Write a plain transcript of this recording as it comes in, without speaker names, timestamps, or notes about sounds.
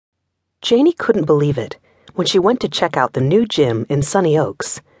Janie couldn't believe it when she went to check out the new gym in Sunny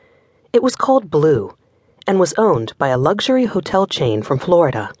Oaks. It was called Blue and was owned by a luxury hotel chain from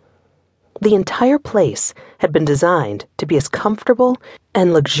Florida. The entire place had been designed to be as comfortable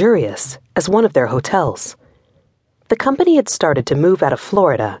and luxurious as one of their hotels. The company had started to move out of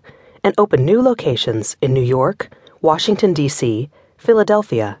Florida and open new locations in New York, Washington, D.C.,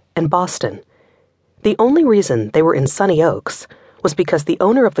 Philadelphia, and Boston. The only reason they were in Sunny Oaks was because the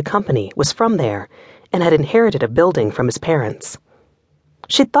owner of the company was from there and had inherited a building from his parents.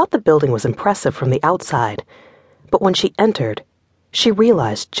 She'd thought the building was impressive from the outside, but when she entered, she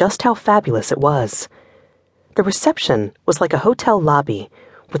realized just how fabulous it was. The reception was like a hotel lobby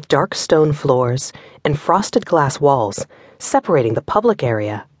with dark stone floors and frosted glass walls separating the public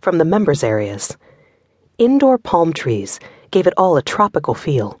area from the members' areas. Indoor palm trees gave it all a tropical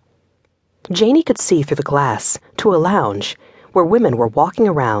feel. Janie could see through the glass to a lounge where women were walking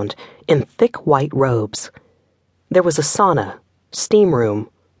around in thick white robes. There was a sauna, steam room,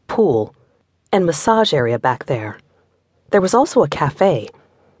 pool, and massage area back there. There was also a cafe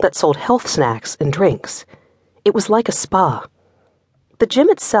that sold health snacks and drinks. It was like a spa. The gym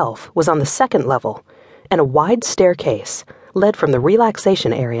itself was on the second level, and a wide staircase led from the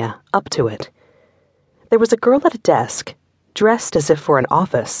relaxation area up to it. There was a girl at a desk, dressed as if for an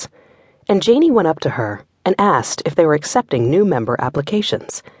office, and Janie went up to her and asked if they were accepting new member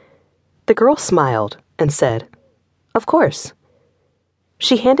applications. The girl smiled and said, "Of course."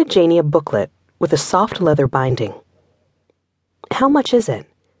 She handed Janie a booklet with a soft leather binding. "How much is it?"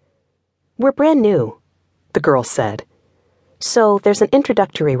 "We're brand new," the girl said. "So there's an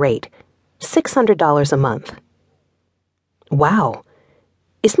introductory rate, $600 a month." Wow,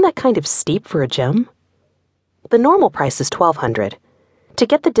 isn't that kind of steep for a gym? The normal price is $1,200. To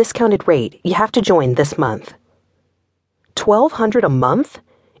get the discounted rate, you have to join this month. $1,200 a month?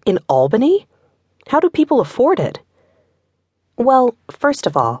 In Albany? How do people afford it? Well, first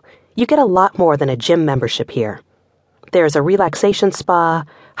of all, you get a lot more than a gym membership here. There's a relaxation spa,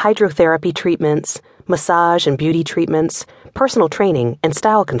 hydrotherapy treatments, massage and beauty treatments, personal training, and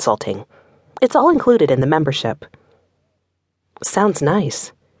style consulting. It's all included in the membership. Sounds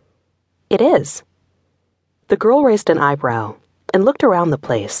nice. It is. The girl raised an eyebrow and looked around the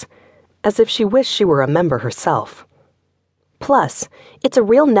place, as if she wished she were a member herself. Plus, it's a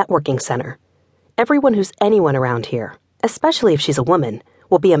real networking center. Everyone who's anyone around here, especially if she's a woman,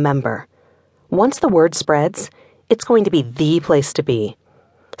 will be a member. Once the word spreads, it's going to be the place to be.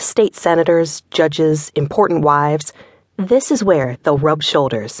 State senators, judges, important wives, this is where they'll rub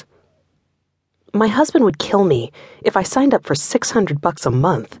shoulders. My husband would kill me if I signed up for $600 a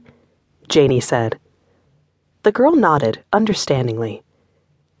month, Janie said. The girl nodded understandingly.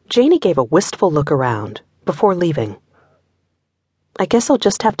 Janie gave a wistful look around before leaving. "I guess I'll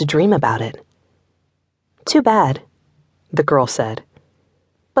just have to dream about it." "Too bad," the girl said.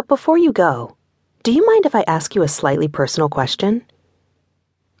 "But before you go, do you mind if I ask you a slightly personal question?"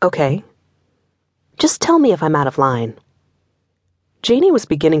 "Okay." "Just tell me if I'm out of line." Janie was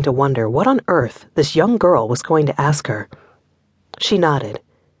beginning to wonder what on earth this young girl was going to ask her. She nodded.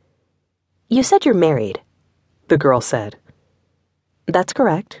 "You said you're married," the girl said. "That's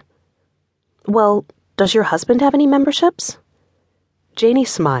correct." "Well, does your husband have any memberships?" Janie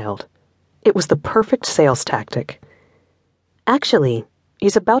smiled. It was the perfect sales tactic. "Actually,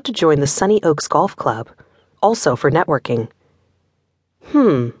 he's about to join the Sunny Oaks Golf Club, also for networking."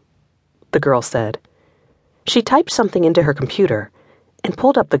 The girl said. She typed something into her computer and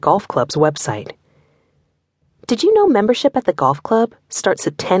pulled up the golf club's website. "Did you know membership at the golf club starts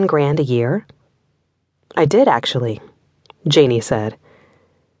at $10,000 a year?" "I did, actually," Janie said.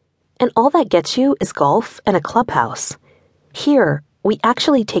 "And all that gets you is golf and a clubhouse. Here, we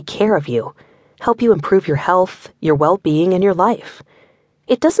actually take care of you, help you improve your health, your well-being, and your life.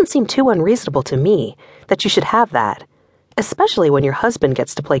 It doesn't seem too unreasonable to me that you should have that, especially when your husband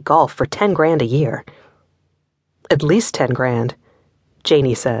gets to play golf for $10,000 a year." "At least $10,000,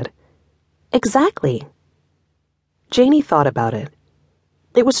 Janie said. "Exactly." Janie thought about it.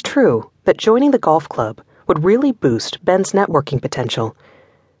 It was true that joining the golf club would really boost Ben's networking potential.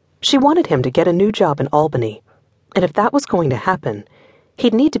 She wanted him to get a new job in Albany, and if that was going to happen,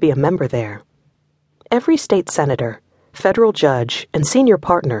 he'd need to be a member there. Every state senator, federal judge, and senior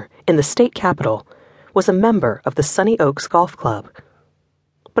partner in the state capitol was a member of the Sunny Oaks Golf Club.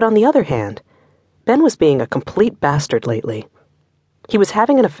 But on the other hand, Ben was being a complete bastard lately. He was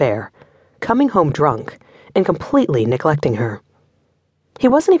having an affair, coming home drunk, and completely neglecting her. He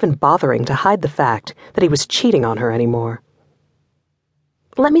wasn't even bothering to hide the fact that he was cheating on her anymore.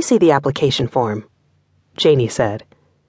 "Let me see the application form," Janie said.